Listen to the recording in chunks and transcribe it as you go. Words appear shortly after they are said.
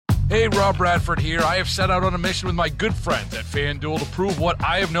Hey, Rob Bradford here. I have set out on a mission with my good friends at FanDuel to prove what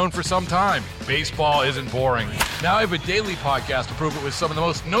I have known for some time. Baseball isn't boring. Now I have a daily podcast to prove it with some of the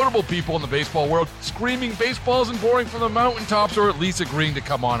most notable people in the baseball world, screaming baseball isn't boring from the mountaintops, or at least agreeing to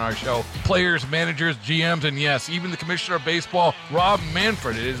come on our show. Players, managers, GMs, and yes, even the commissioner of baseball, Rob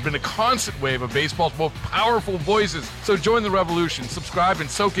Manfred. It has been a constant wave of baseball's most powerful voices. So join the revolution. Subscribe and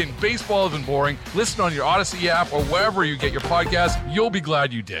soak in Baseball Isn't Boring. Listen on your Odyssey app or wherever you get your podcasts. You'll be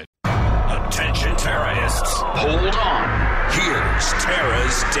glad you did. Attention terrorists, hold on. Here's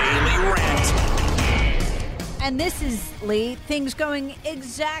Tara's Daily Rant. And this is, Lee, things going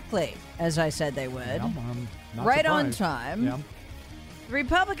exactly as I said they would. Yeah, right surprised. on time. Yeah. The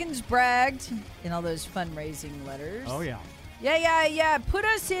Republicans bragged in all those fundraising letters. Oh, yeah. Yeah. Put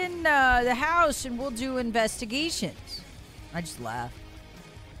us in the House and we'll do investigations. I just laughed.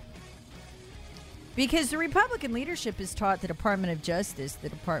 Because the Republican leadership has taught the Department of Justice, the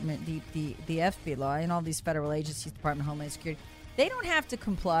FBI, and all these federal agencies, Department of Homeland Security, they don't have to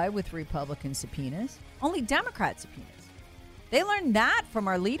comply with Republican subpoenas. Only Democrat subpoenas. They learned that from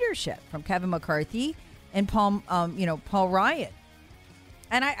our leadership, from Kevin McCarthy and Paul Ryan.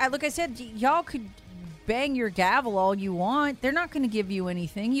 And like I said, y'all could bang your gavel all you want. They're not going to give you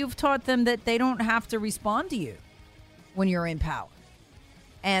anything. You've taught them that they don't have to respond to you when you're in power.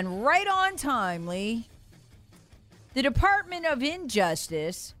 And right on time, Lee, the Department of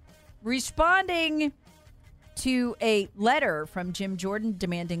Injustice responding to a letter from Jim Jordan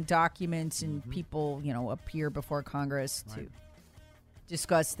demanding documents and people, appear before Congress to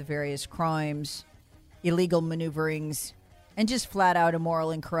discuss the various crimes, illegal maneuverings, and just flat out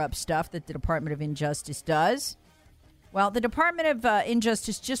immoral and corrupt stuff that the Department of Injustice does. Well, the Department of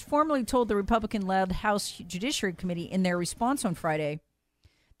Injustice just formally told the Republican-led House Judiciary Committee in their response on Friday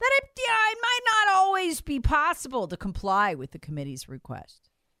that it might not always be possible to comply with the committee's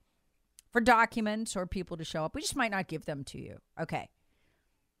request for documents or people to show up. We just might not give them to you. Okay.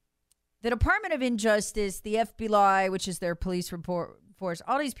 The Department of Injustice, the FBI, which is their police force,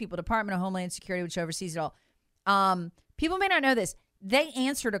 all these people, Department of Homeland Security, which oversees it all. People may not know this. They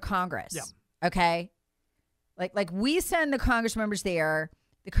answer to Congress. Yeah. Okay. Like we send the Congress members there.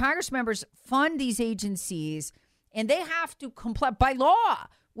 The Congress members fund these agencies, and they have to comply by law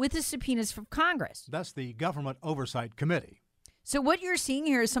with the subpoenas from Congress. That's the Government Oversight Committee. So what you're seeing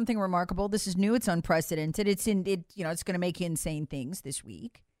here is something remarkable. This is new. It's unprecedented. It's going to make insane things this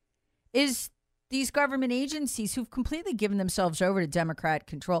week. Is these government agencies who've completely given themselves over to Democrat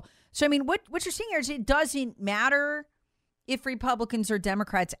control. So, I mean, what you're seeing here is it doesn't matter if Republicans or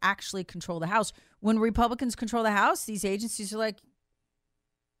Democrats actually control the House. When Republicans control the House, these agencies are like,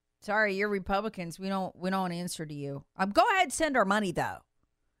 sorry, you're Republicans. We don't answer to you. Go ahead, send our money, though.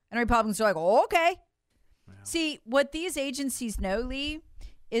 And Republicans are like, oh, okay. Yeah. See, what these agencies know, Lee,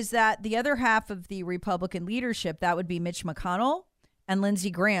 is that the other half of the Republican leadership, that would be Mitch McConnell and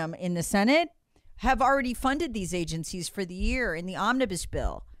Lindsey Graham in the Senate, have already funded these agencies for the year in the omnibus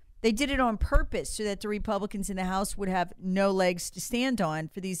bill. They did it on purpose so that the Republicans in the House would have no legs to stand on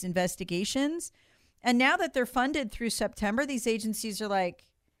for these investigations. And now that they're funded through September, these agencies are like,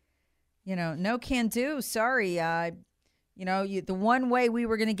 no can do. Sorry. The one way we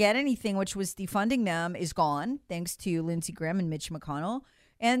were going to get anything, which was defunding them, is gone, thanks to Lindsey Graham and Mitch McConnell.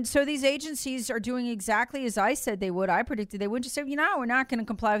 And so these agencies are doing exactly as I said they would. I predicted they would just say, we're not going to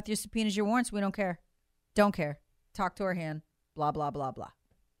comply with your subpoenas, your warrants. We don't care. Don't care. Talk to our hand. Blah, blah, blah, blah.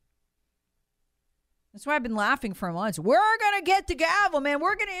 That's why I've been laughing for months. We're going to get the gavel, man.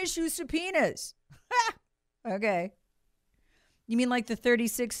 We're going to issue subpoenas. Okay. You mean like the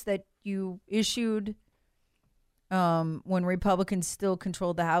 36 that you issued when Republicans still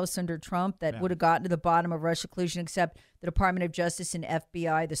controlled the House under Trump that would have gotten to the bottom of Russia collusion, except the Department of Justice and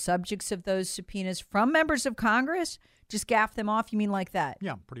FBI, the subjects of those subpoenas from members of Congress, just gaffed them off? You mean like that?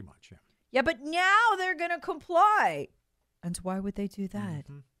 Yeah, pretty much, yeah. Yeah, but now they're going to comply. And why would they do that?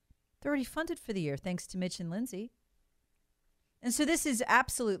 Mm-hmm. They're already funded for the year, thanks to Mitch and Lindsey. And so this is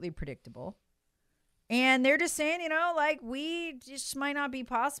absolutely predictable. And they're just saying, we just might not be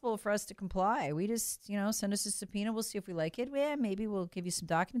possible for us to comply. We just, send us a subpoena. We'll see if we like it. Yeah, maybe we'll give you some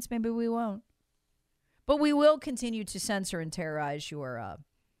documents. Maybe we won't. But we will continue to censor and terrorize your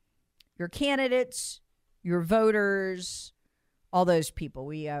candidates, your voters, all those people.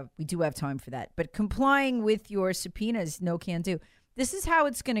 We do have time for that. But complying with your subpoenas, no can do. This is how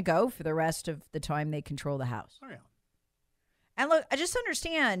it's going to go for the rest of the time they control the House. Oh, yeah. And look, I just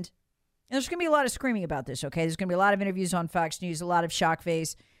understand. And there's going to be a lot of screaming about this, okay? There's going to be a lot of interviews on Fox News, a lot of shock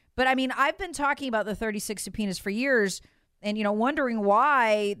face. But, I mean, I've been talking about the 36 subpoenas for years and, wondering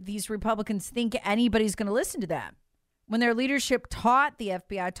why these Republicans think anybody's going to listen to them. when their leadership taught the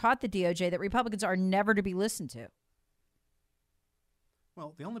FBI, taught the DOJ that Republicans are never to be listened to.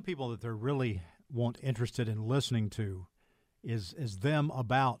 Well, the only people that they're really interested in listening to is them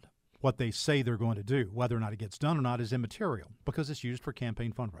about what they say they're going to do. Whether or not it gets done or not is immaterial because it's used for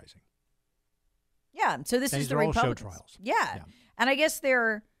campaign fundraising. Yeah, so this is the Republicans. Show trials. Yeah. And I guess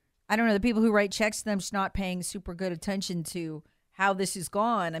the people who write checks to them just not paying super good attention to how this is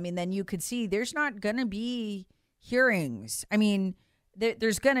gone. I mean, then you could see there's not going to be hearings. I mean,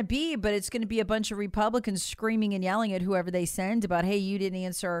 there's going to be, but it's going to be a bunch of Republicans screaming and yelling at whoever they send about, hey, you didn't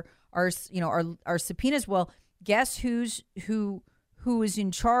answer our subpoenas. Well, guess who is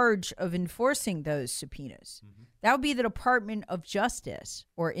in charge of enforcing those subpoenas? Mm-hmm. That would be the Department of Justice,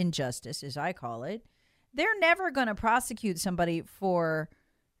 or Injustice, as I call it. They're never going to prosecute somebody for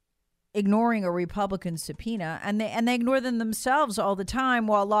ignoring a Republican subpoena, and they ignore them themselves all the time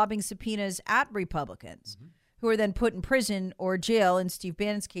while lobbing subpoenas at Republicans, mm-hmm. who are then put in prison or jail in Steve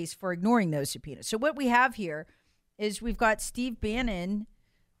Bannon's case for ignoring those subpoenas. So what we have here is we've got Steve Bannon,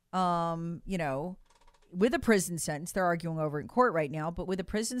 with a prison sentence. They're arguing over it in court right now, but with a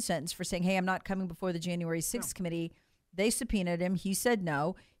prison sentence for saying, hey, I'm not coming before the January 6th committee. They subpoenaed him. He said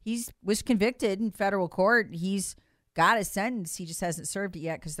no. He was convicted in federal court. He's got a sentence. He just hasn't served it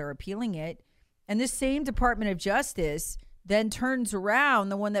yet because they're appealing it. And this same Department of Justice then turns around,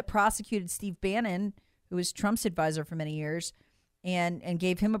 the one that prosecuted Steve Bannon, who was Trump's advisor for many years, and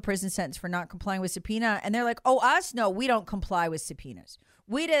gave him a prison sentence for not complying with subpoena. And they're like, oh, us? No, we don't comply with subpoenas.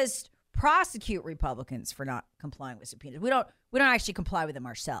 We just prosecute Republicans for not complying with subpoenas. We don't actually comply with them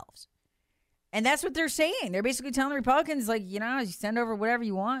ourselves. And that's what they're saying. They're basically telling the Republicans, like, you send over whatever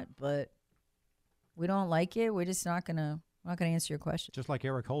you want, but we don't like it. We're just not gonna answer your question. Just like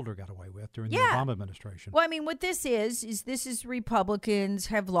Eric Holder got away with during the Obama administration. Well, I mean, what this is Republicans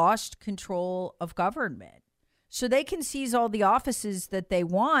have lost control of government. So they can seize all the offices that they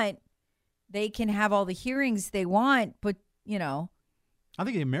want. They can have all the hearings they want, but, I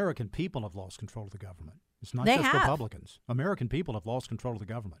think the American people have lost control of the government. It's not just Republicans. American people have lost control of the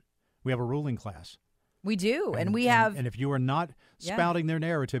government. We have a ruling class. We do, and And if you are not spouting their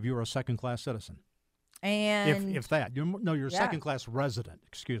narrative, you are a second-class citizen. And if that, you're a second-class resident.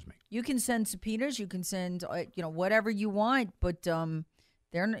 Excuse me. You can send subpoenas. You can send, whatever you want. But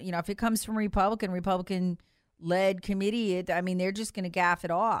if it comes from Republican-led committee, they're just going to gaff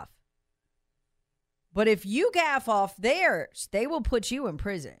it off. But if you gaff off theirs, they will put you in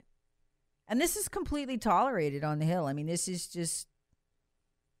prison. And this is completely tolerated on the Hill. I mean, this is just...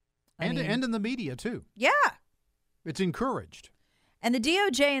 And in the media, too. Yeah. It's encouraged. And the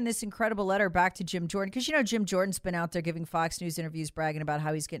DOJ in this incredible letter back to Jim Jordan, because, Jim Jordan's been out there giving Fox News interviews bragging about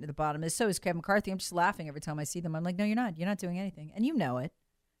how he's getting to the bottom of this. So is Kevin McCarthy. I'm just laughing every time I see them. I'm like, no, you're not. You're not doing anything. And you know it.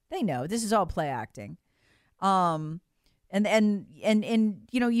 They know. This is all play acting. They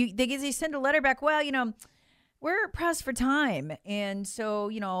send a letter back. Well, we're pressed for time, and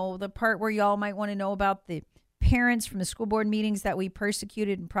so the part where y'all might want to know about the parents from the school board meetings that we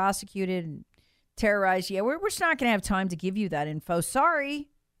persecuted and prosecuted and terrorized. Yeah, we're just not going to have time to give you that info. Sorry.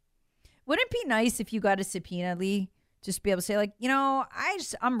 Wouldn't it be nice if you got a subpoena, Lee, just be able to say like,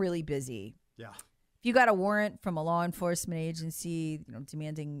 I'm really busy. Yeah. If you got a warrant from a law enforcement agency,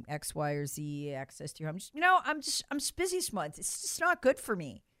 demanding X, Y, or Z access to your home, I'm just busy this month. It's just not good for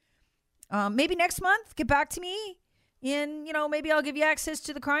me. Maybe next month, get back to me, and maybe I'll give you access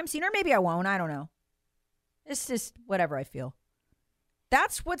to the crime scene, or maybe I won't. I don't know. It's just whatever I feel.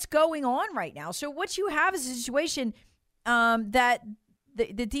 That's what's going on right now. So what you have is a situation that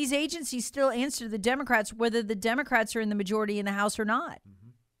these agencies still answer to the Democrats, whether the Democrats are in the majority in the House or not. Mm-hmm.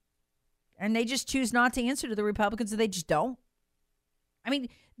 And they just choose not to answer to the Republicans, or they just don't. I mean,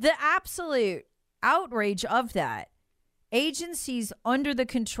 the absolute outrage of that. Agencies under the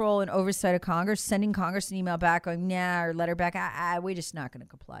control and oversight of Congress, sending Congress an email back going, nah, or letter back, we're just not going to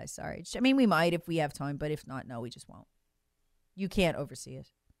comply. Sorry. We might if we have time, but if not, no, we just won't. You can't oversee it.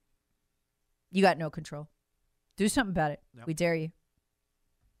 You got no control. Do something about it. Yep. We dare you.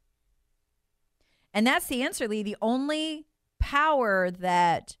 And that's the answer, Lee. The only power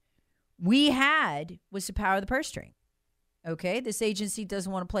that we had was the power of the purse string. Okay, this agency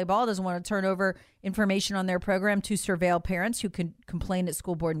doesn't want to play ball, doesn't want to turn over information on their program to surveil parents who can complain at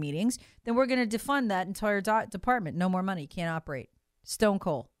school board meetings. Then we're going to defund that entire department. No more money. Can't operate. Stone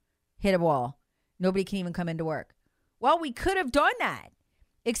cold. Hit a wall. Nobody can even come into work. Well, we could have done that,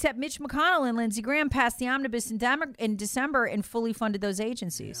 except Mitch McConnell and Lindsey Graham passed the omnibus in December and fully funded those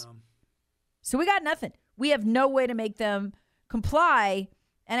agencies. Yeah. So we got nothing. We have no way to make them comply.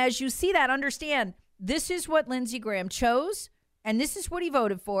 And as you see that, understand, this is what Lindsey Graham chose and this is what he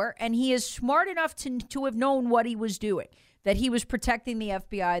voted for, and he is smart enough to have known what he was doing, that he was protecting the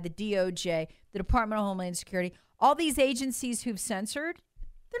FBI, the DOJ, the Department of Homeland Security, all these agencies who've censored,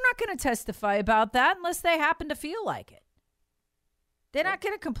 they're not going to testify about that unless they happen to feel like it. They're not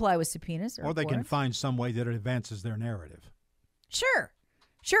going to comply with subpoenas. Or they can find some way that it advances their narrative. Sure.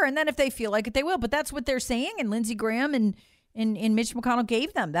 And then if they feel like it, they will. But that's what they're saying, and Lindsey Graham and Mitch McConnell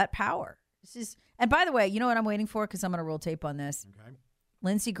gave them that power. And by the way, you know what I'm waiting for? Because I'm going to roll tape on this. Okay.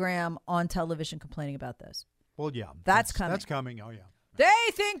 Lindsey Graham on television complaining about this. Well, yeah. That's coming. That's coming. Oh, yeah.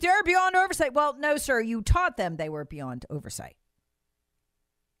 They think they're beyond oversight. Well, no, sir. You taught them they were beyond oversight.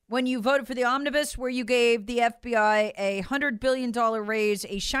 When you voted for the omnibus, where you gave the FBI a $100 billion raise,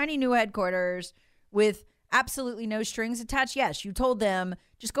 a shiny new headquarters with absolutely no strings attached, yes, you told them,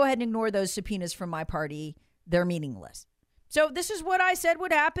 just go ahead and ignore those subpoenas from my party. They're meaningless. So this is what I said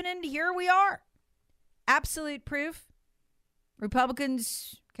would happen, and here we are. Absolute proof.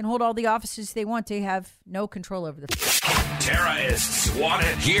 Republicans can hold all the offices they want. They have no control over the Terrorists want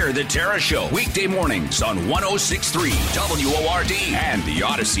it. Hear the Tara Show weekday mornings on 106.3 WORD and the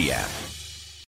Odyssey app.